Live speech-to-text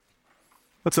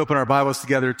Let's open our Bibles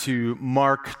together to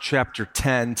Mark chapter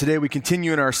 10. Today we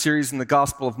continue in our series in the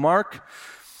Gospel of Mark.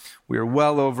 We are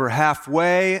well over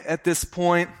halfway at this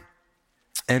point,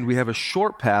 and we have a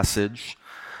short passage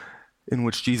in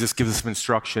which Jesus gives us some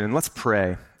instruction. And let's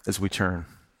pray as we turn.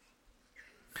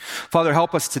 Father,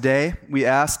 help us today. We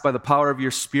ask by the power of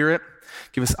your Spirit,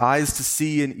 give us eyes to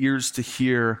see and ears to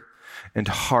hear and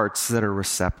hearts that are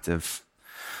receptive.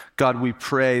 God, we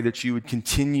pray that you would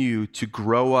continue to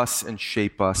grow us and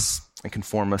shape us and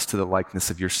conform us to the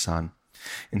likeness of your Son.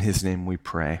 In his name we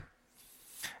pray.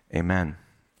 Amen.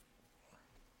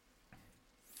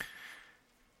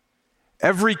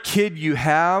 Every kid you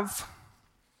have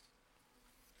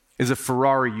is a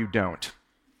Ferrari you don't.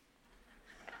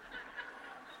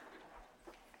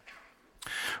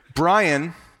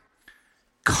 Brian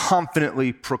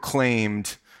confidently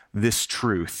proclaimed this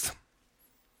truth.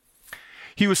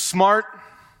 He was smart,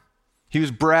 he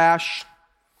was brash,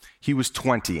 he was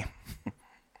 20.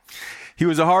 He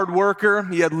was a hard worker,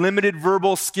 he had limited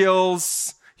verbal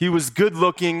skills, he was good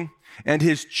looking, and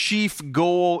his chief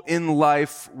goal in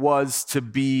life was to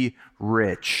be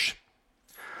rich.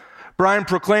 Brian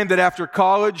proclaimed that after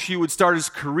college, he would start his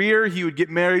career, he would get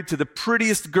married to the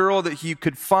prettiest girl that he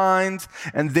could find,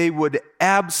 and they would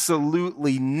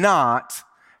absolutely not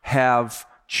have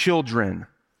children.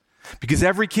 Because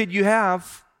every kid you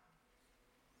have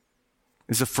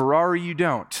is a Ferrari you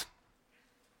don't.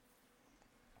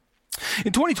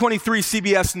 In 2023,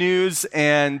 CBS News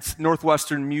and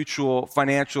Northwestern Mutual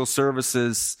Financial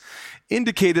Services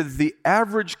indicated that the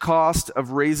average cost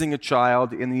of raising a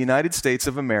child in the United States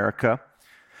of America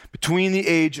between the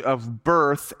age of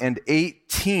birth and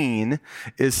 18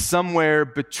 is somewhere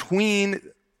between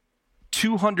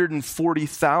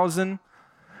 $240,000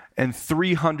 and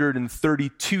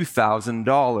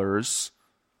 $332,000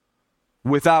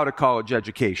 without a college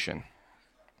education.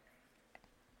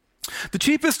 The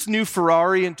cheapest new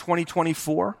Ferrari in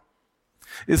 2024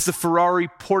 is the Ferrari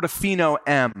Portofino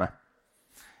M.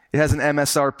 It has an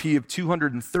MSRP of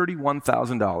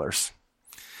 $231,000.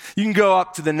 You can go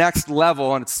up to the next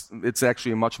level, and it's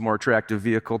actually a much more attractive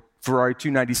vehicle, Ferrari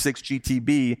 296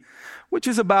 GTB, which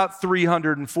is about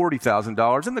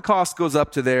 $340,000, and the cost goes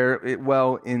up to there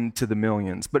well into the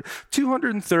millions. But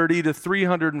 $230,000 to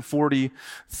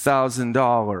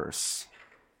 $340,000.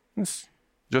 That's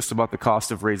just about the cost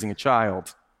of raising a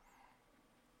child.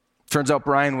 Turns out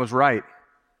Brian was right.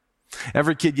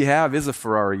 Every kid you have is a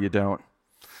Ferrari you don't.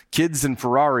 Kids and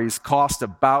Ferraris cost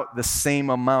about the same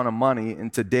amount of money in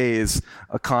today's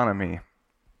economy.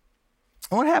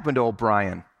 What happened to old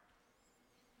Brian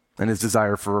and his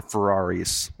desire for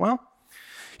Ferraris? Well,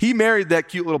 he married that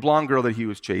cute little blonde girl that he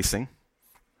was chasing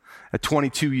at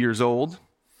 22 years old,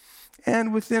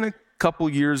 and within a couple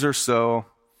years or so,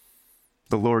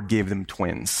 the Lord gave them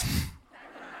twins.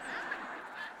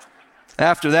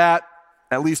 After that,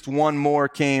 at least one more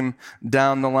came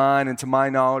down the line, and to my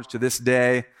knowledge, to this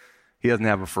day, he doesn't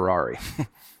have a Ferrari.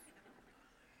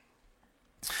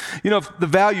 You know, the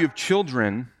value of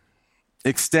children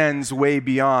extends way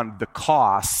beyond the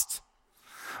cost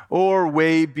or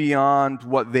way beyond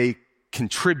what they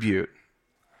contribute.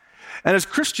 And as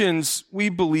Christians, we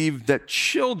believe that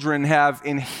children have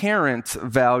inherent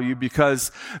value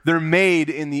because they're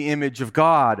made in the image of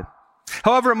God.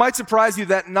 However, it might surprise you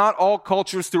that not all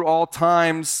cultures through all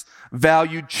times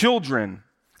valued children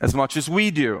as much as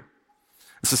we do.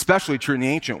 It's especially true in the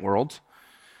ancient world.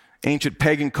 Ancient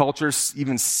pagan cultures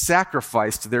even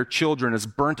sacrificed their children as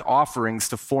burnt offerings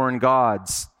to foreign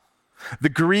gods. The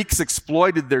Greeks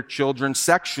exploited their children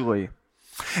sexually.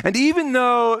 And even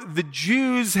though the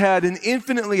Jews had an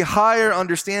infinitely higher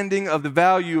understanding of the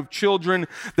value of children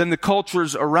than the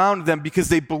cultures around them because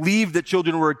they believed that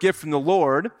children were a gift from the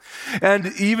Lord, and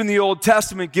even the Old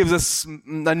Testament gives us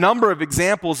a number of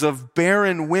examples of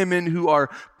barren women who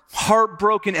are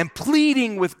heartbroken and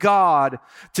pleading with God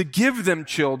to give them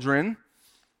children,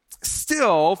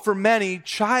 still, for many,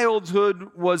 childhood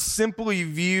was simply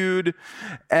viewed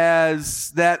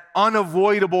as that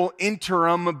unavoidable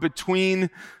interim between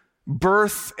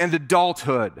birth and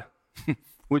adulthood,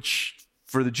 which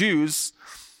for the Jews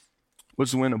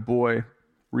was when a boy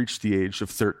reached the age of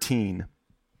 13.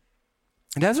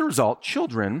 And as a result,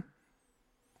 children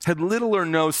had little or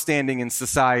no standing in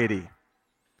society.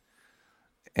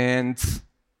 And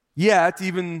yet,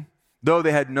 even though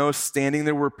they had no standing,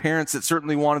 there were parents that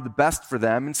certainly wanted the best for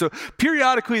them. And so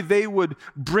periodically they would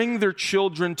bring their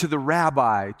children to the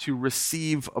rabbi to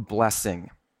receive a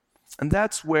blessing. And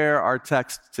that's where our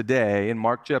text today in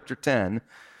Mark chapter 10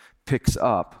 picks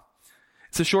up.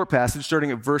 It's a short passage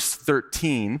starting at verse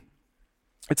 13.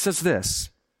 It says this.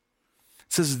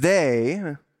 It says,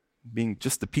 they, being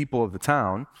just the people of the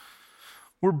town,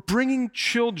 were bringing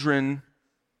children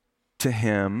to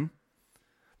him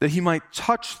that he might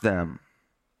touch them.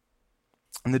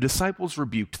 And the disciples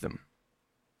rebuked them.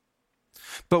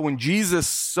 But when Jesus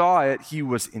saw it, he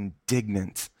was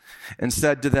indignant and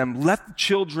said to them, "Let the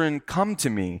children come to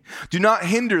me. Do not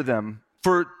hinder them,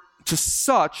 for to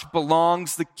such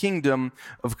belongs the kingdom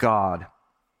of God.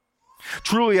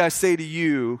 Truly I say to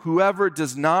you, whoever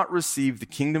does not receive the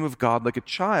kingdom of God like a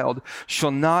child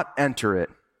shall not enter it."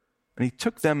 And he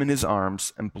took them in his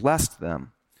arms and blessed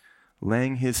them,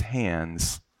 laying his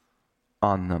hands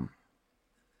on them.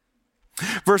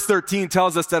 Verse 13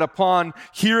 tells us that upon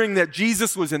hearing that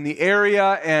Jesus was in the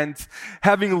area and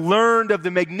having learned of the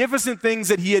magnificent things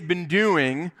that he had been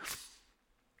doing,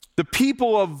 the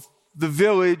people of the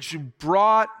village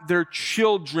brought their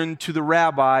children to the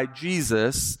rabbi,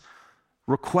 Jesus,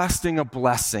 requesting a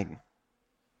blessing.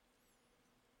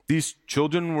 These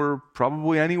children were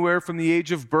probably anywhere from the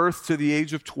age of birth to the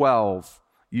age of 12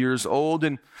 years old.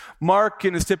 And Mark,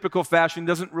 in his typical fashion,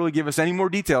 doesn't really give us any more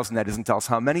details than that. He doesn't tell us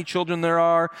how many children there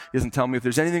are. He doesn't tell me if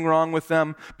there's anything wrong with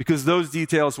them, because those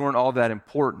details weren't all that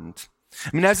important. I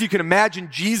mean, as you can imagine,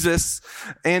 Jesus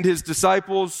and his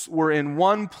disciples were in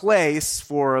one place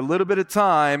for a little bit of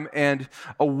time, and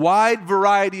a wide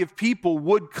variety of people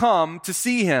would come to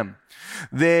see him.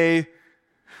 They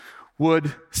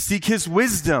would seek his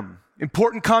wisdom.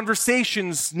 Important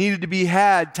conversations needed to be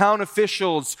had. Town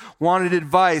officials wanted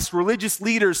advice. Religious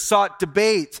leaders sought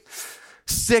debate.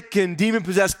 Sick and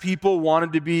demon-possessed people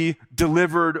wanted to be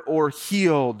delivered or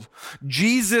healed.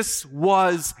 Jesus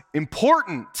was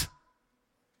important,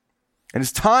 and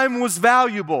his time was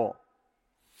valuable.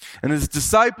 And his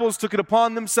disciples took it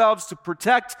upon themselves to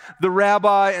protect the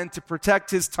rabbi and to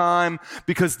protect his time,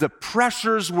 because the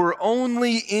pressures were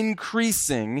only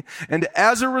increasing. And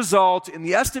as a result, in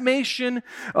the estimation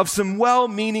of some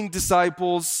well-meaning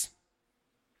disciples,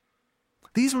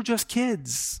 these were just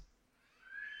kids.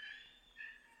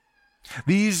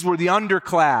 These were the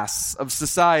underclass of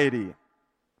society.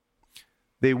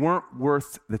 They weren't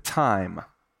worth the time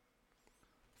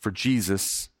for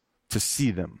Jesus to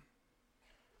see them.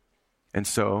 And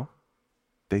so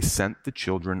they sent the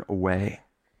children away.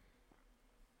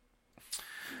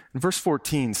 And verse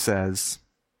 14 says,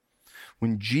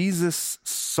 when Jesus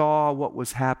saw what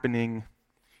was happening,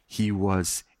 he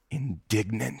was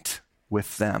indignant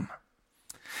with them.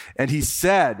 And he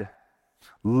said,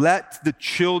 "Let the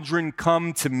children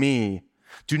come to me.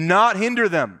 Do not hinder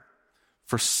them,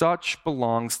 for such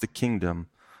belongs the kingdom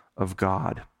of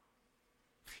God."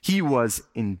 He was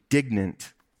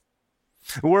indignant.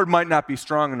 The word might not be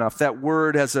strong enough. That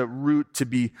word has a root to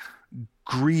be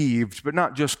grieved, but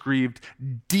not just grieved,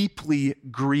 deeply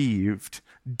grieved.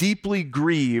 Deeply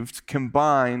grieved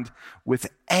combined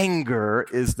with anger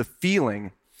is the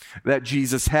feeling that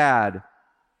Jesus had.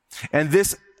 And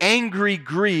this angry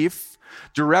grief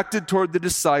directed toward the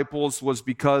disciples was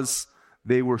because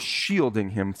they were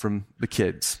shielding him from the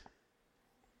kids.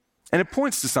 And it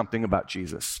points to something about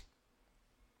Jesus.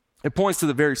 It points to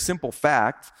the very simple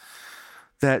fact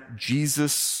that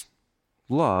Jesus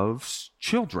loves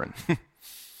children.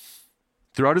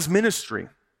 Throughout his ministry,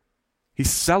 he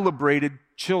celebrated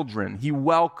children. He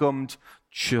welcomed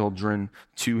children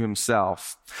to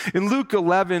himself. In Luke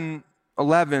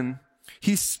 11:11,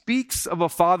 he speaks of a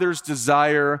father's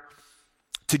desire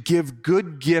to give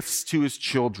good gifts to his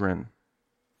children.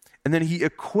 And then he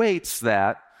equates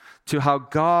that to how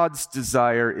God's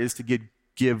desire is to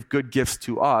give good gifts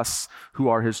to us who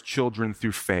are his children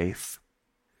through faith.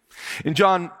 In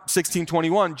John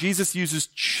 16:21, Jesus uses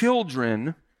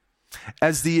children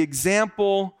as the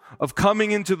example of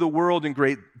coming into the world in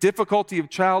great difficulty of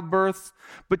childbirth.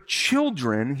 But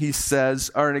children, he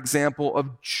says, are an example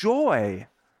of joy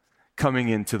coming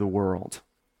into the world.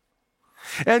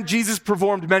 And Jesus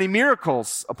performed many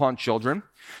miracles upon children.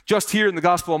 Just here in the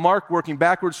Gospel of Mark, working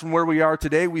backwards from where we are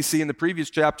today, we see in the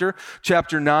previous chapter,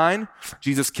 chapter 9,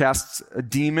 Jesus casts a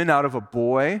demon out of a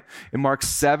boy. In Mark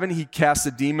 7, he casts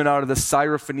a demon out of the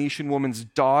Syrophoenician woman's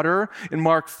daughter. In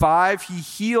Mark 5, he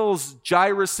heals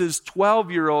Jairus'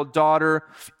 12-year-old daughter,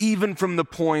 even from the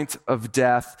point of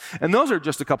death. And those are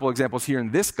just a couple examples here in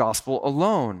this gospel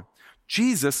alone.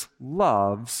 Jesus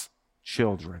loves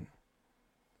children.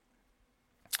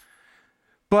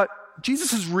 But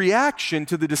Jesus' reaction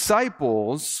to the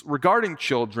disciples regarding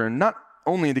children not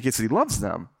only indicates that he loves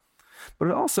them, but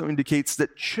it also indicates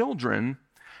that children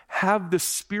have the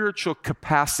spiritual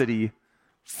capacity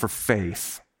for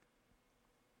faith.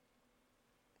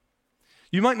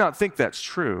 You might not think that's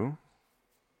true,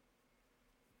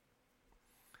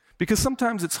 because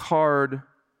sometimes it's hard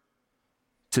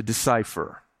to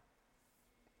decipher.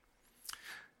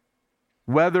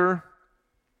 whether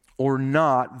or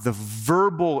not the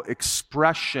verbal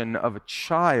expression of a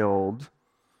child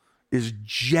is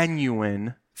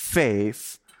genuine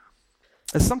faith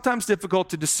is sometimes difficult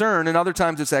to discern, and other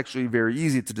times it's actually very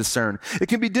easy to discern. It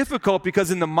can be difficult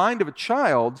because in the mind of a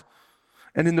child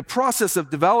and in the process of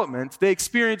development, they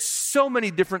experience so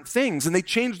many different things and they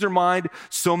change their mind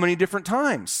so many different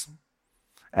times.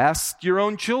 Ask your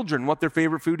own children what their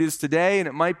favorite food is today, and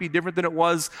it might be different than it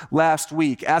was last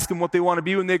week. Ask them what they want to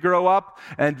be when they grow up,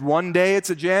 and one day it's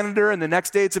a janitor, and the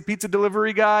next day it's a pizza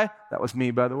delivery guy. That was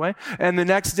me, by the way. And the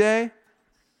next day,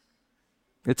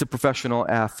 it's a professional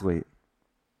athlete.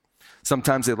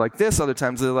 Sometimes they like this, other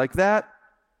times they like that.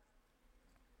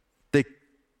 They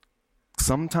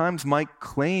sometimes might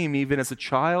claim, even as a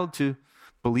child, to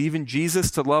believe in Jesus,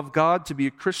 to love God, to be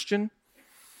a Christian,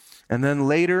 and then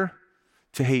later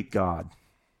to hate God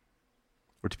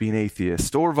or to be an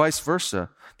atheist, or vice versa.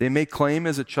 They may claim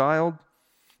as a child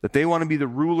that they want to be the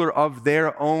ruler of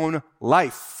their own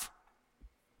life,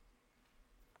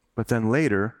 but then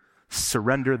later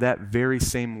surrender that very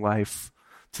same life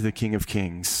to the King of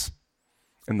Kings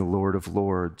and the Lord of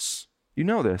Lords. You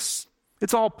know this.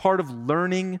 It's all part of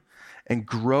learning and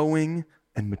growing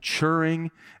and maturing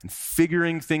and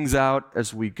figuring things out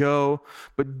as we go.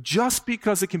 But just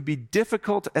because it can be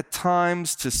difficult at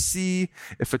times to see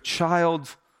if a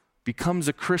child becomes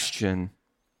a Christian,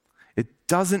 it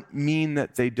doesn't mean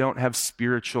that they don't have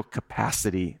spiritual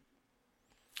capacity.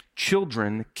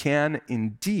 Children can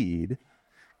indeed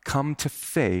come to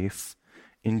faith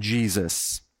in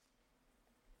Jesus.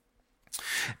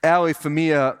 Ali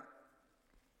Famia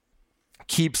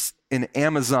keeps an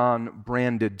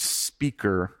Amazon-branded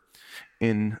speaker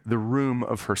in the room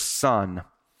of her son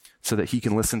so that he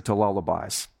can listen to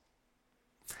lullabies.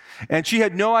 And she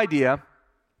had no idea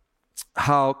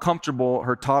how comfortable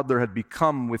her toddler had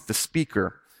become with the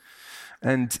speaker.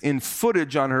 And in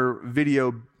footage on her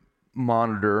video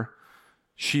monitor,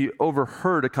 she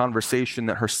overheard a conversation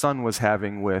that her son was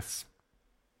having with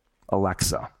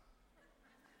Alexa.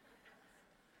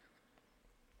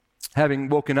 Having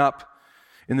woken up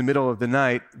in the middle of the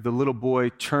night, the little boy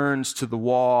turns to the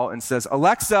wall and says,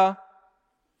 "Alexa,"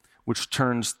 which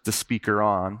turns the speaker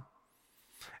on.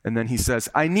 And then he says,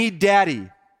 "I need Daddy."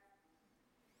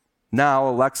 Now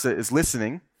Alexa is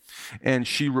listening, and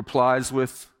she replies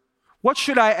with, "What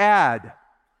should I add?"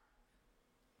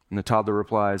 And the toddler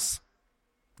replies,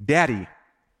 "Daddy."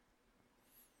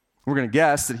 We're going to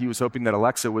guess that he was hoping that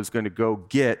Alexa was going to go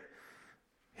get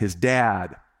his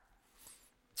dad.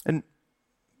 And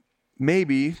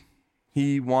maybe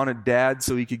he wanted Dad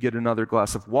so he could get another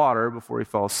glass of water before he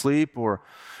fell asleep, or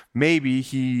maybe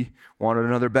he wanted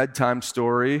another bedtime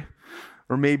story,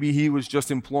 or maybe he was just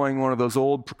employing one of those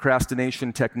old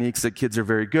procrastination techniques that kids are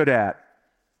very good at.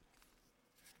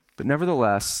 But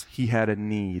nevertheless, he had a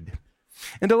need.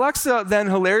 And Alexa then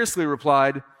hilariously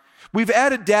replied, "We've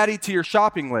added Daddy to your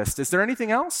shopping list. Is there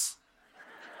anything else?"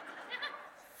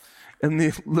 And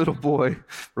the little boy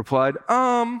replied,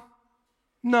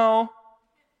 "No."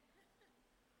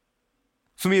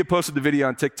 Famia posted the video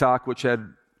on TikTok, which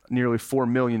had nearly 4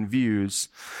 million views,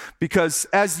 because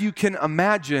as you can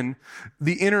imagine,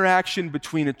 the interaction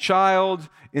between a child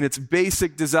in its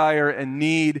basic desire and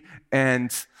need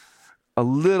and a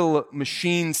little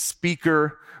machine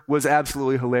speaker was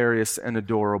absolutely hilarious and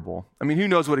adorable. I mean, who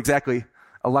knows what exactly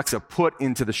Alexa put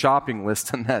into the shopping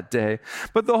list on that day,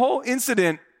 but the whole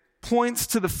incident points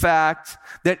to the fact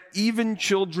that even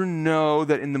children know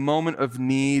that in the moment of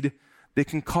need, they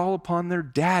can call upon their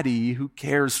daddy who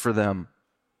cares for them.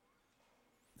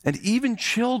 And even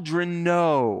children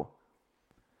know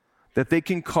that they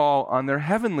can call on their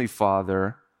heavenly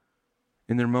Father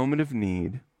in their moment of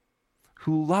need,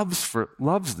 who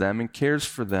loves them and cares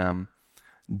for them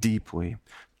deeply.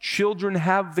 Children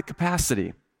have the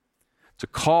capacity to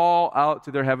call out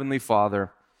to their heavenly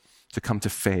Father to come to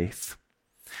faith.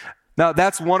 Now,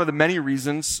 that's one of the many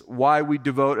reasons why we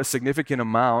devote a significant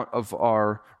amount of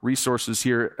our resources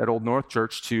here at Old North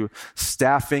Church to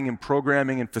staffing and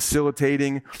programming and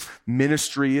facilitating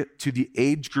ministry to the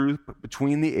age group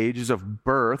between the ages of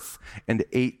birth and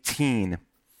 18.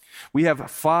 We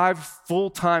have 5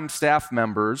 full-time staff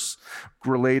members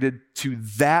related to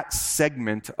that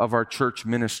segment of our church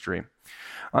ministry.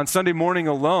 On Sunday morning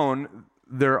alone,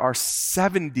 there are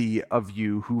 70 of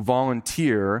you who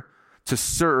volunteer to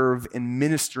serve in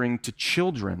ministering to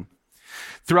children.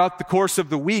 Throughout the course of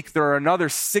the week, there are another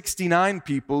 69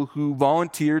 people who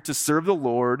volunteer to serve the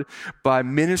Lord by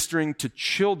ministering to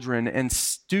children and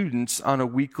students on a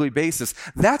weekly basis.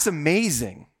 That's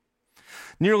amazing.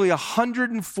 Nearly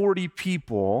 140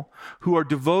 people who are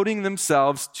devoting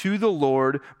themselves to the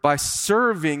Lord by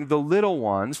serving the little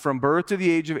ones from birth to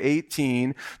the age of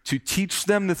 18 to teach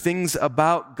them the things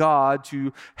about God,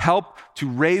 to help to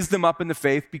raise them up in the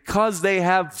faith because they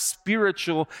have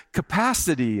spiritual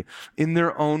capacity in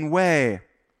their own way.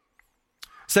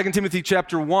 2 Timothy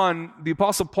chapter 1, the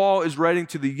Apostle Paul is writing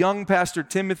to the young pastor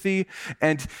Timothy,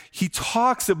 and he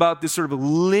talks about this sort of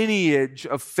lineage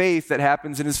of faith that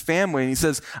happens in his family. And he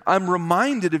says, I'm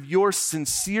reminded of your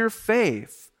sincere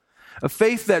faith, a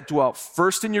faith that dwelt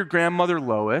first in your grandmother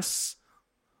Lois,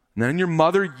 and then in your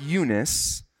mother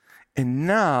Eunice, and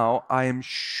now I am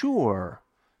sure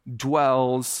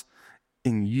dwells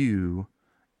in you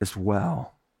as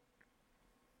well.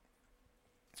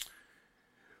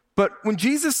 But when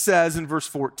Jesus says in verse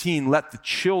 14, let the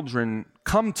children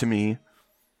come to me,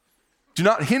 do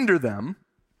not hinder them,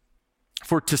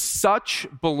 for to such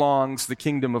belongs the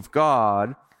kingdom of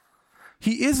God,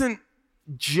 he isn't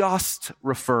just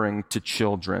referring to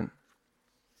children.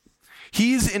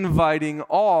 He's inviting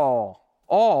all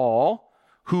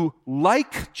who,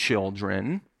 like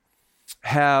children,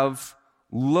 have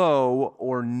low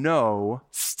or no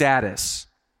status.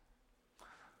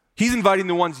 He's inviting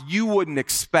the ones you wouldn't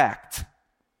expect.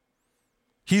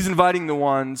 He's inviting the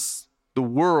ones the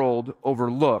world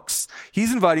overlooks.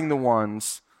 He's inviting the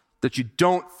ones that you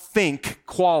don't think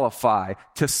qualify.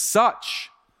 To such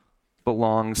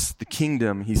belongs the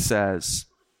kingdom, he says.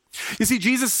 You see,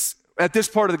 Jesus, at this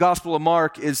part of the Gospel of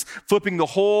Mark, is flipping the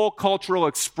whole cultural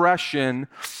expression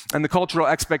and the cultural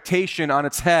expectation on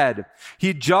its head. He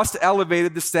had just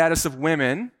elevated the status of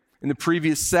women in the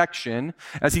previous section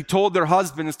as he told their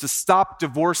husbands to stop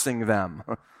divorcing them.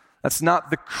 That's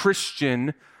not the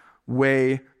Christian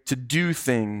way to do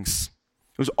things.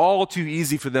 It was all too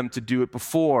easy for them to do it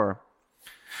before.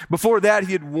 Before that,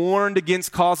 he had warned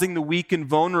against causing the weak and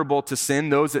vulnerable to sin,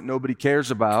 those that nobody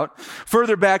cares about.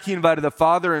 Further back, he invited the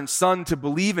father and son to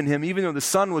believe in him, even though the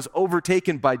son was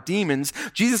overtaken by demons.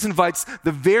 Jesus invites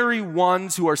the very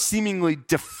ones who are seemingly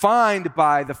defined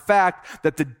by the fact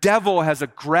that the devil has a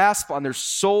grasp on their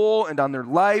soul and on their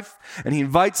life, and he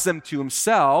invites them to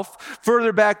himself.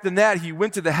 Further back than that, he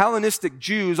went to the Hellenistic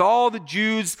Jews, all the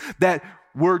Jews that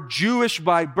were Jewish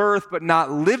by birth but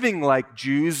not living like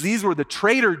Jews. These were the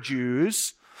traitor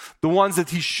Jews, the ones that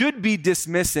he should be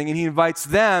dismissing, and he invites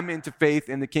them into faith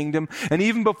in the kingdom. And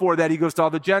even before that, he goes to all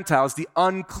the Gentiles, the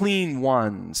unclean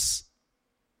ones,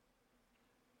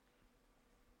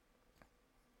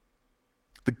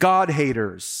 the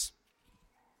God-haters,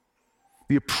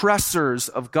 the oppressors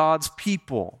of God's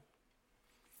people.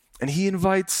 And he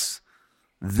invites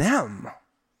them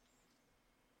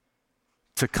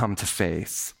to come to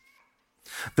faith.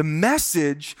 The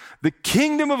message, the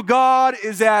kingdom of God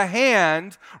is at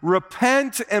hand,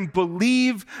 repent and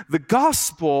believe the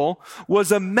gospel,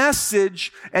 was a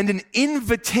message and an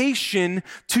invitation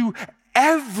to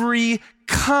every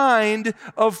kind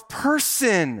of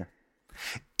person.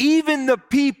 Even the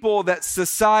people that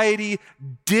society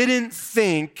didn't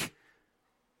think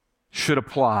should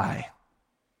apply.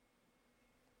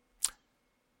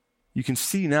 You can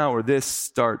see now where this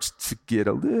starts to get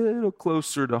a little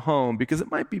closer to home, because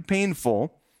it might be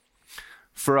painful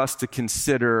for us to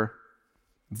consider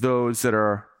those that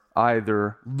are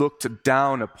either looked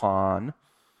down upon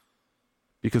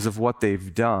because of what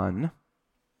they've done,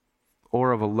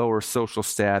 or of a lower social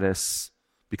status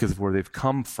because of where they've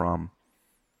come from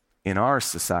in our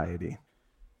society.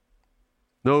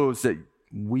 Those that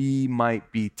we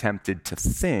might be tempted to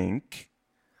think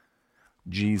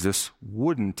Jesus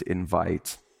wouldn't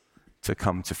invite to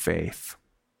come to faith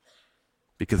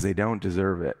because they don't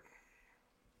deserve it.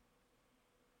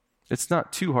 It's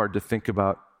not too hard to think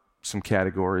about some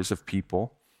categories of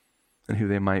people and who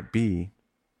they might be.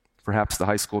 Perhaps the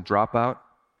high school dropout.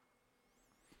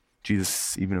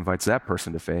 Jesus even invites that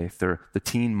person to faith. Or the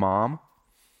teen mom.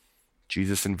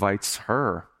 Jesus invites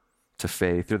her to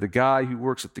faith. Or the guy who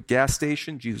works at the gas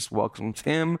station, Jesus welcomes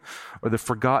him. Or the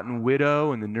forgotten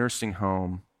widow in the nursing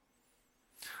home.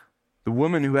 The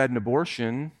woman who had an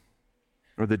abortion,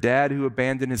 or the dad who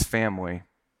abandoned his family.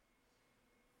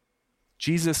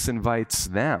 Jesus invites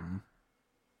them.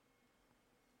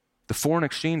 The foreign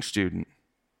exchange student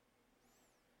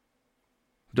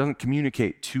who doesn't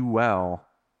communicate too well.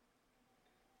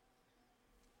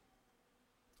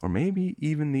 Or maybe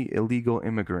even the illegal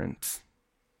immigrant.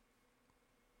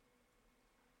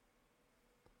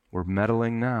 We're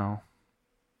meddling now.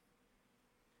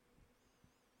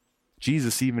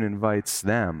 Jesus even invites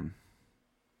them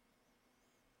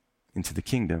into the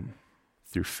kingdom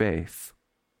through faith.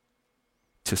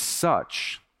 To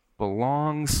such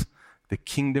belongs the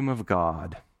kingdom of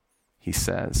God, he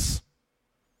says.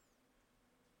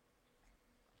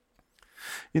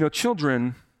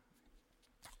 Children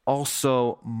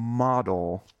also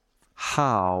model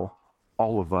how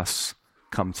all of us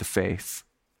come to faith.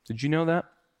 Did you know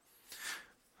that?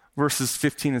 Verses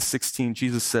 15 and 16,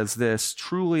 Jesus says this,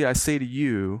 "Truly I say to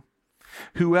you,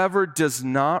 whoever does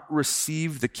not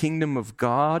receive the kingdom of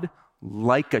God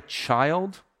like a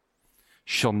child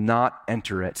shall not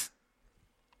enter it."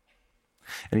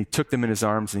 And he took them in his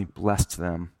arms and he blessed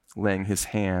them, laying his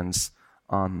hands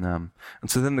on them. And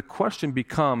so then the question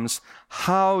becomes,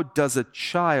 how does a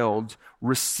child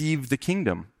receive the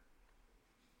kingdom?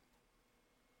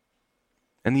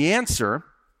 And the answer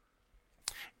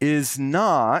is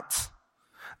not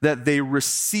that they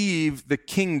receive the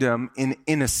kingdom in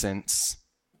innocence,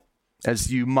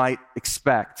 as you might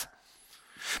expect.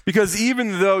 Because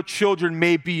even though children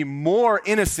may be more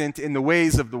innocent in the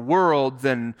ways of the world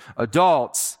than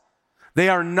adults, they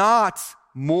are not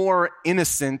more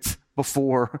innocent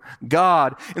before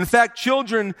God. In fact,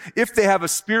 children, if they have a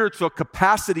spiritual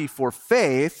capacity for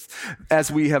faith,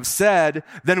 as we have said,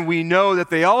 then we know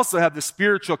that they also have the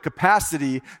spiritual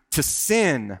capacity to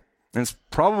sin. And it's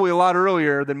probably a lot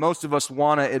earlier than most of us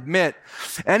want to admit.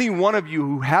 Any one of you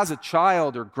who has a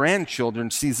child or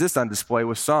grandchildren sees this on display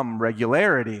with some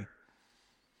regularity.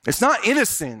 It's not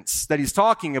innocence that he's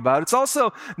talking about. It's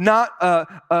also not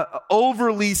a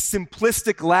overly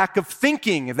simplistic lack of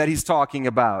thinking that he's talking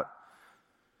about.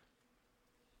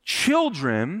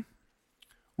 Children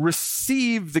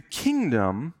receive the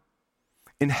kingdom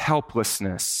in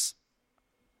helplessness.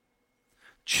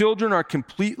 Children are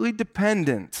completely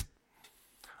dependent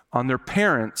on their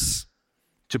parents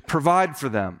to provide for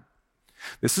them.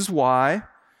 This is why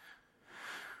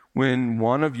when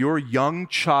one of your young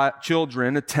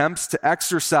children attempts to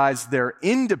exercise their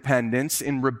independence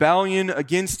in rebellion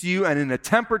against you and in a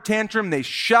temper tantrum, they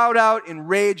shout out in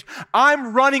rage,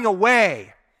 "I'm running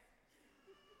away."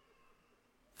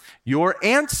 Your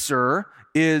answer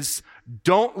is,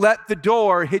 don't let the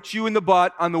door hit you in the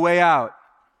butt on the way out.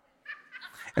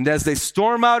 And as they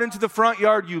storm out into the front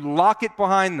yard, you lock it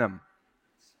behind them.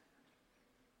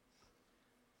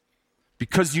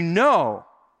 Because you know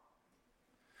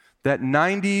that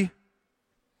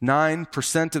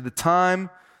 99% of the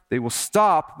time, they will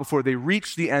stop before they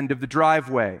reach the end of the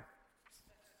driveway.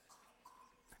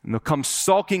 And they'll come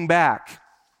sulking back.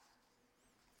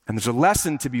 And there's a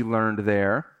lesson to be learned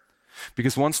there.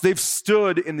 Because once they've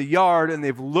stood in the yard and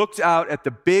they've looked out at the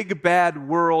big bad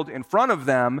world in front of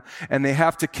them and they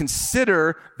have to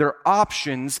consider their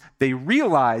options, they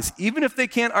realize, even if they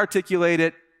can't articulate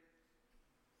it,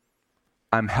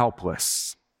 I'm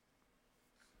helpless.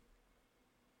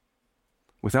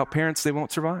 Without parents, they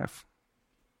won't survive.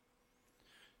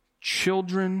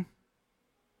 Children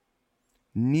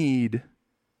need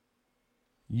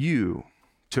you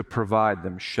to provide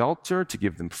them shelter, to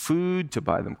give them food, to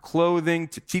buy them clothing,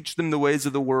 to teach them the ways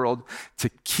of the world, to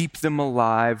keep them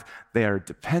alive. They are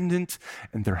dependent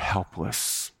and they're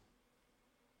helpless.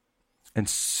 And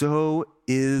so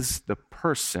is the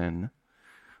person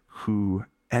who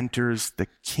enters the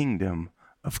kingdom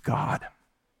of God.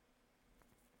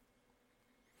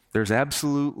 There's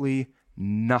absolutely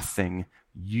nothing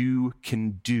you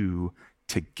can do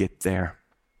to get there.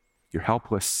 You're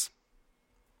helpless.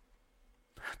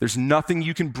 There's nothing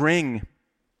you can bring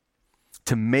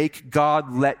to make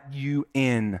God let you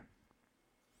in.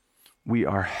 We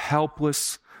are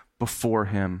helpless before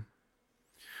him.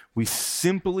 We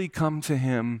simply come to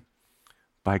him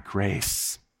by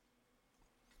grace.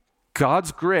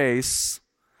 God's grace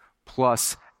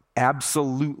plus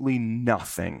absolutely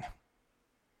nothing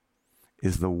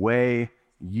is the way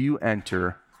you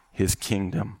enter his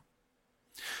kingdom.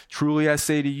 Truly I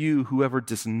say to you, whoever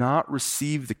does not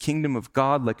receive the kingdom of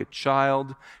God like a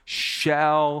child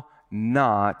shall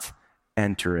not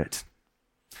enter it.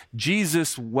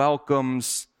 Jesus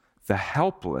welcomes the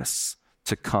helpless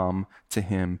to come to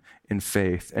him in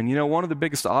faith. And one of the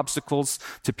biggest obstacles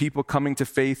to people coming to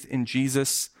faith in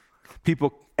Jesus,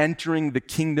 people entering the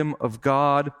kingdom of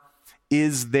God,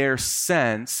 is their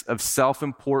sense of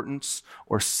self-importance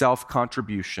or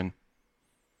self-contribution.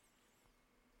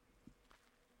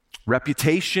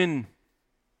 Reputation,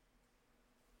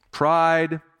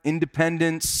 pride,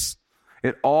 independence,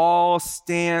 it all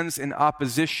stands in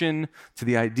opposition to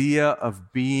the idea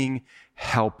of being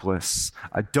helpless.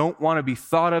 I don't want to be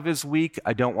thought of as weak.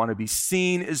 I don't want to be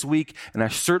seen as weak. And I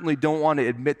certainly don't want to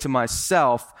admit to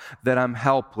myself that I'm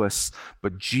helpless.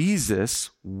 But Jesus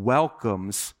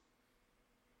welcomes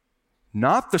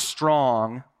not the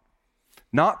strong,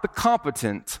 not the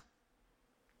competent.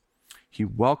 He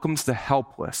welcomes the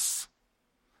helpless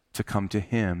to come to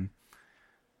him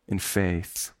in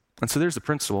faith. And so there's the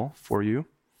principle for you.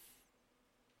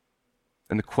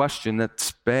 And the question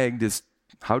that's begged is,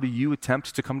 how do you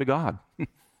attempt to come to God?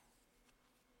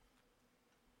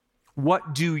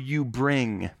 What do you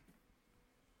bring?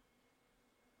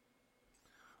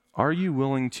 Are you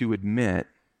willing to admit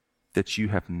that you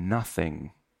have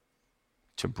nothing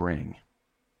to bring?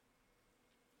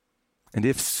 And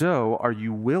if so, are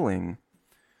you willing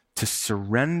to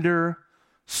surrender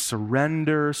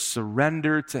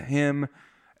to him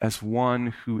as one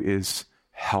who is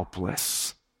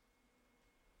helpless?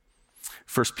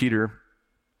 1 Peter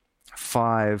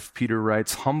 5, Peter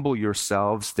writes, "Humble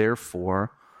yourselves,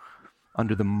 therefore,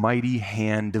 under the mighty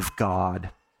hand of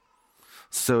God,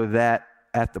 so that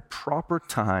at the proper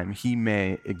time he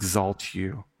may exalt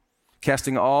you,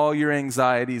 casting all your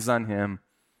anxieties on him,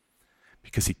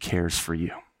 because he cares for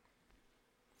you."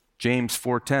 James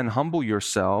 4:10, "Humble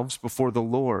yourselves before the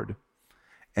Lord,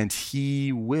 and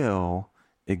he will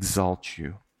exalt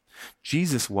you."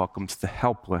 Jesus welcomes the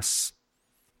helpless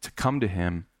to come to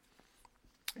him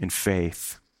in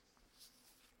faith.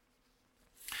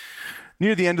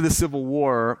 Near the end of the Civil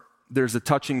War, there's a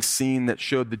touching scene that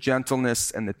showed the gentleness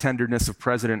and the tenderness of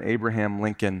President Abraham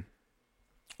Lincoln.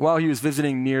 While he was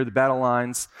visiting near the battle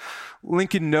lines,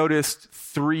 Lincoln noticed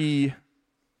 3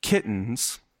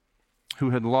 kittens who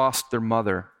had lost their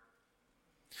mother.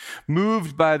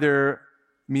 Moved by their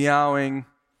meowing,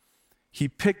 he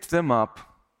picked them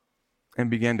up and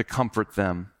began to comfort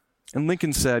them. And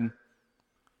Lincoln said,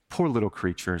 "Poor little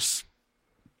creatures,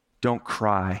 don't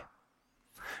cry.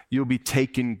 You'll be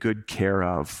taken good care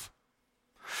of."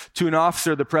 To an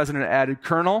officer, the president added,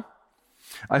 "Colonel,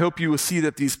 I hope you will see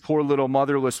that these poor little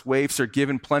motherless waifs are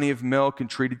given plenty of milk and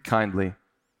treated kindly."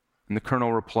 And the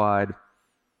colonel replied,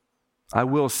 "I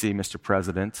will see, Mr.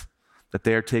 President, that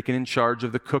they are taken in charge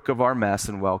of the cook of our mess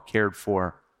and well cared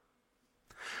for."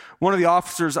 One of the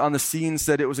officers on the scene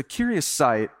said it was a curious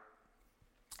sight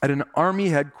at an army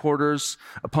headquarters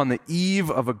upon the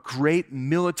eve of a great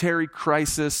military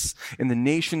crisis in the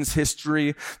nation's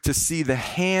history to see the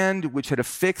hand which had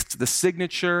affixed the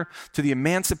signature to the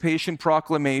Emancipation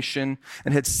Proclamation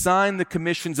and had signed the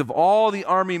commissions of all the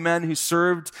army men who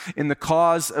served in the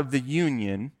cause of the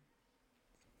Union,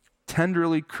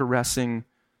 tenderly caressing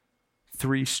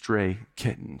 3 stray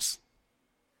kittens.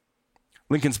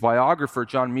 Lincoln's biographer,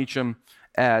 John Meacham,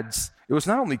 adds, "It was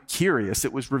not only curious,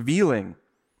 it was revealing.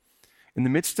 In the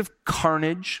midst of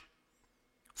carnage,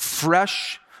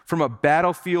 fresh from a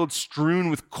battlefield strewn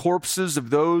with corpses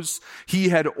of those he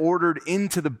had ordered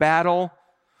into the battle,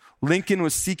 Lincoln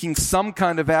was seeking some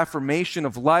kind of affirmation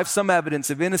of life, some evidence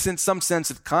of innocence, some sense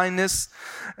of kindness.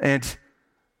 And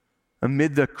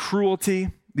amid the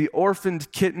cruelty, the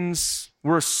orphaned kittens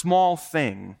were a small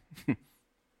thing,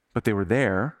 but they were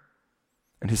there.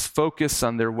 And his focus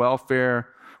on their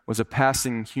welfare was a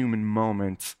passing human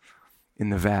moment in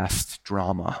the vast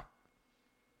drama."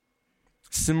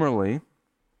 Similarly,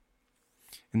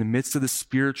 in the midst of the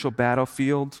spiritual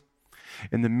battlefield,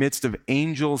 in the midst of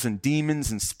angels and demons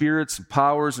and spirits and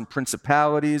powers and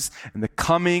principalities, and the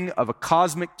coming of a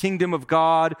cosmic kingdom of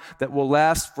God that will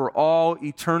last for all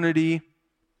eternity,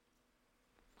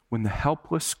 when the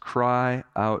helpless cry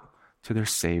out to their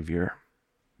Savior,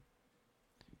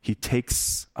 he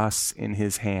takes us in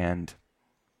his hand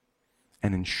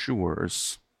and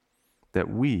ensures that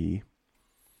we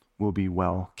will be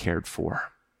well cared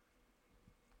for.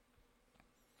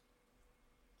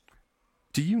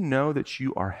 Do you know that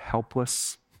you are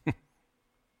helpless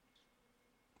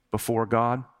before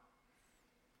God?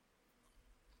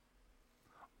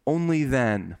 Only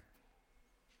then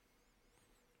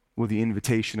will the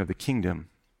invitation of the kingdom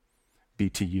be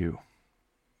to you.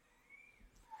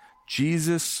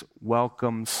 Jesus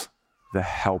welcomes the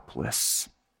helpless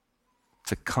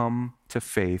to come to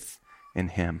faith in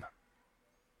him.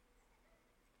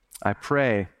 I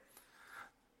pray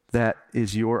that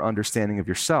is your understanding of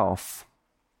yourself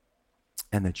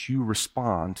and that you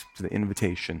respond to the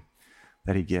invitation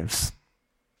that he gives.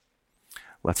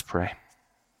 Let's pray.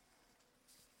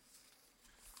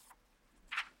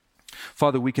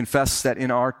 Father, we confess that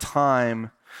in our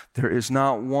time, there is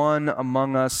not one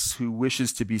among us who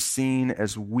wishes to be seen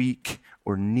as weak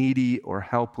or needy or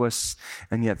helpless,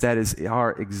 and yet that is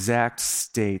our exact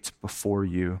state before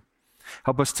you.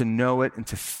 Help us to know it and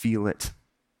to feel it.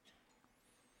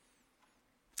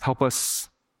 Help us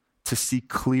to see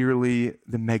clearly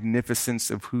the magnificence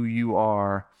of who you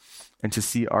are and to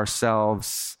see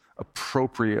ourselves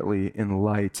appropriately in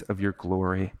light of your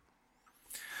glory.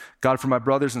 God, for my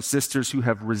brothers and sisters who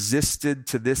have resisted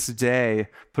to this day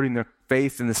putting their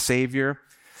faith in the Savior,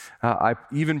 I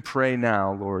even pray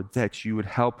now, Lord, that you would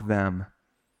help them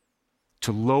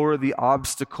to lower the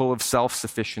obstacle of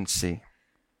self-sufficiency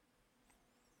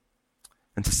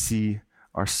and to see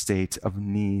our state of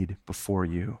need before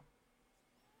you.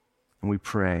 And we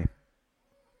pray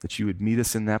that you would meet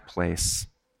us in that place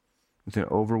with an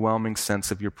overwhelming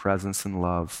sense of your presence and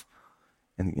love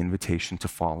and the invitation to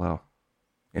follow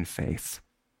in faith.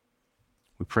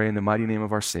 We pray in the mighty name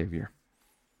of our Savior.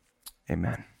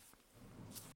 Amen.